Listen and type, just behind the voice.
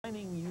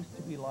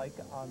like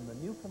on the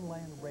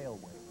Newfoundland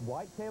Railway.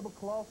 White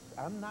tablecloths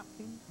and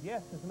napkins?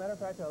 Yes, as a matter of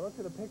fact, I looked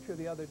at a picture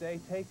the other day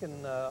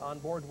taken on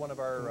board one of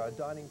our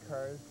dining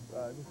cars.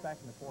 It was back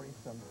in the 40s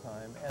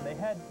sometime, and they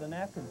had the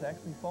napkins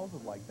actually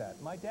folded like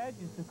that. My dad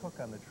used to cook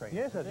on the train.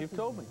 Yes, as you've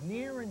told me.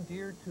 Near and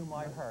dear to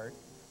my heart.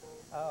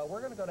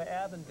 We're going to go to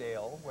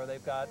Avondale, where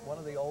they've got one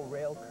of the old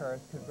rail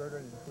cars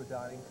converted into a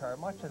dining car,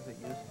 much as it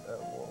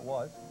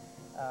was.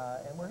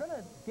 And we're going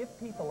to give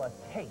people a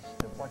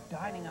taste of what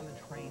dining on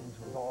the trains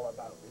was all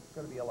about. It's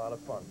going to be a lot of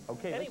fun.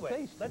 Okay,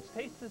 anyway, let's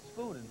taste this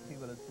food and see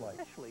what it's like.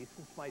 Especially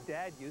since my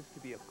dad used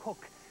to be a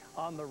cook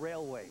on the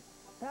railway.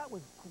 That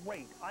was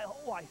great.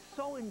 I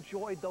so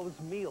enjoyed those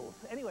meals.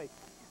 Anyway,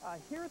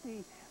 here at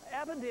the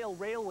Avondale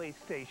Railway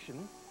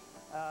Station,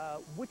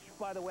 which,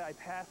 by the way, I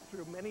passed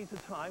through many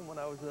a time when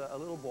I was a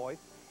little boy,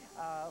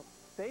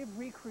 they've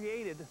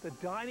recreated the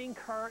dining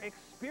car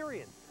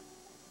experience.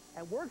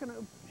 And we're going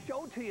to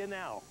show it to you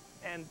now.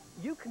 And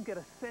you can get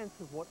a sense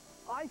of what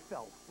I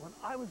felt when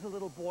I was a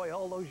little boy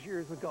all those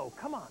years ago.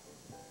 Come on.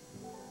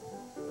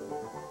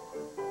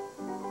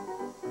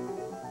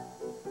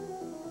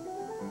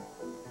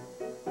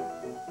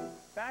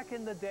 Back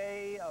in the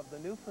day of the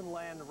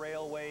Newfoundland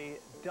Railway,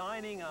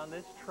 dining on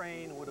this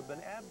train would have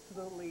been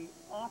absolutely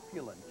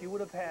opulent. You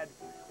would have had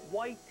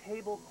white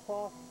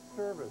tablecloth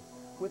service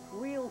with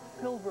real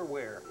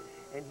silverware,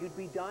 and you'd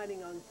be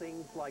dining on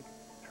things like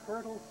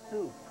turtle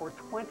soup for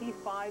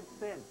 25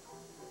 cents,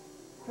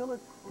 fillet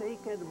steak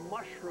and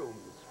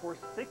mushrooms for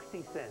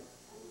 60 cents,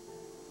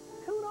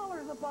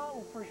 $2 a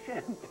bottle for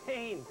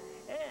champagne,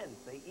 and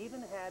they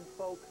even had,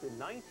 folks, in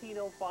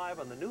 1905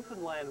 on the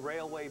Newfoundland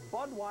Railway,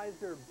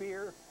 Budweiser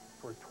beer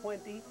for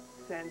 20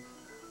 cents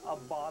a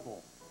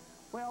bottle.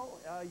 Well,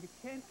 you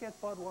can't get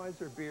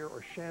Budweiser beer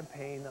or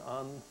champagne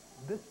on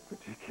this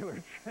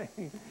particular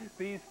train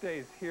these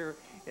days here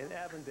in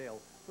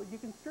Avondale. But you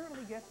can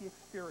certainly get the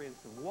experience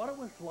of what it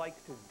was like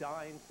to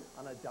dine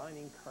on a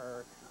dining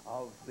car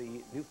of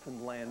the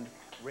Newfoundland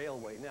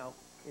Railway. Now,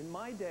 in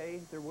my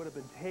day, there would have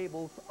been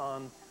tables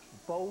on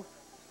both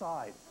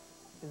sides.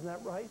 Isn't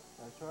that right?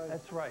 That's right.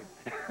 That's right.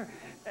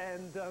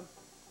 And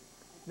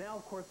now,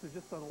 of course, they're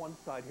just on one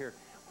side here.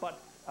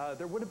 But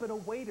there would have been a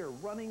waiter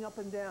running up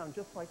and down,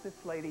 just like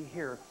this lady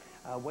here,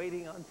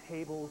 waiting on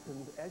tables.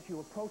 And as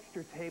you approached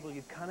your table,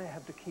 you'd kind of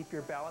have to keep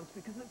your balance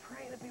because the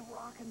train would be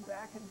rocking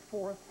back and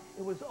forth.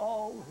 It was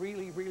all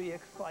really, really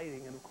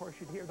exciting. And, of course,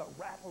 you'd hear the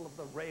rattle of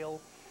the rail.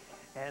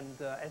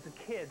 And as a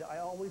kid, I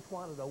always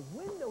wanted a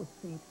window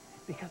seat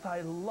because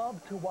I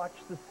loved to watch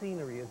the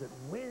scenery as it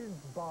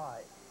whizzed by.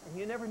 And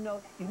you never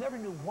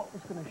knew what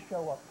was going to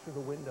show up through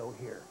the window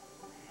here.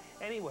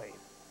 Anyways,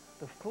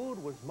 the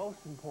food was most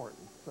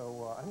important,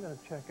 so I'm going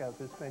to check out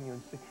this menu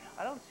and see.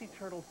 I don't see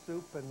turtle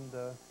soup, and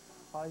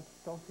I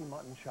don't see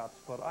mutton chops,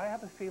 but I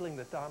have a feeling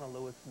that Donna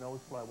Lewis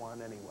knows what I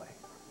want anyway.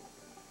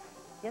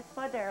 Yes,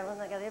 my darling,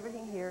 I got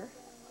everything here.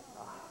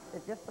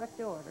 It's just what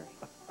you ordered.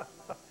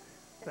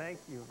 Thank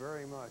you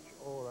very much.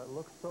 Oh, that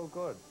looks so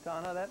good.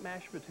 Donna, that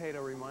mashed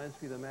potato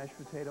reminds me of the mashed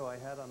potato I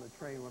had on the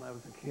train when I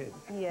was a kid.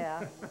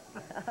 Yeah,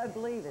 I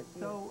believe it.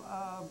 So,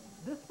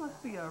 this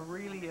must be a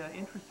really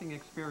interesting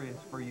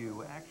experience for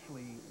you,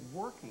 actually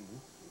working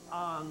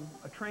on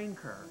a train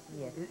car.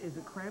 Yes. Is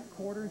it cramped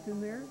quarters in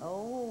there?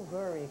 Oh,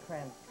 very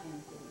cramped.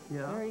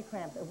 Yeah? Very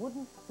cramped. It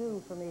wouldn't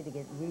do for me to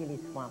get really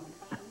swamped.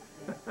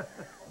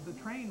 The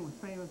train was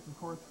famous, of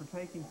course, for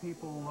taking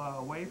people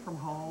away from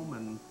home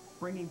and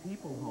bringing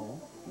people home.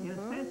 In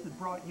a sense, it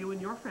brought you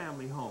and your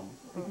family home,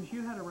 because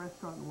you had a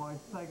restaurant in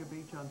Waisaga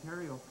Beach,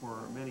 Ontario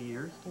for many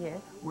years.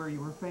 Yes. Where you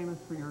were famous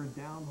for your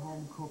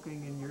down-home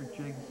cooking and your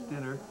jigs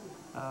dinner.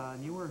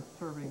 And you were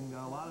serving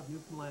a lot of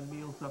Newfoundland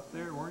meals up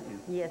there, weren't you?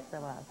 Yes, I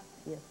was.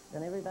 Yes,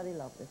 and everybody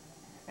loved it.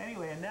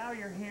 Anyway, and now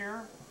you're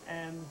here,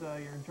 and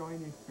you're enjoying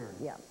the experience.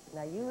 Yeah.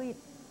 Now you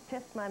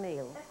test my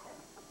meal.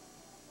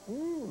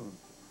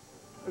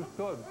 It's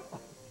good.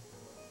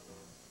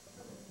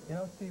 You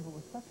know, Steve, it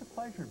was such a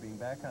pleasure being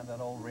back on that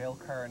old rail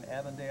car in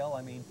Avondale.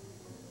 I mean,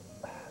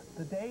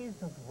 the days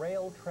of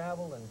rail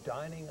travel and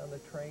dining on the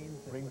trains.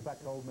 Brings back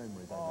old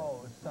memories. Oh,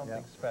 it was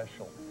something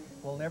special.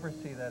 We'll never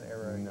see that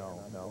era again.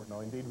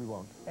 No, indeed we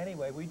won't.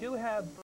 Anyway, we do have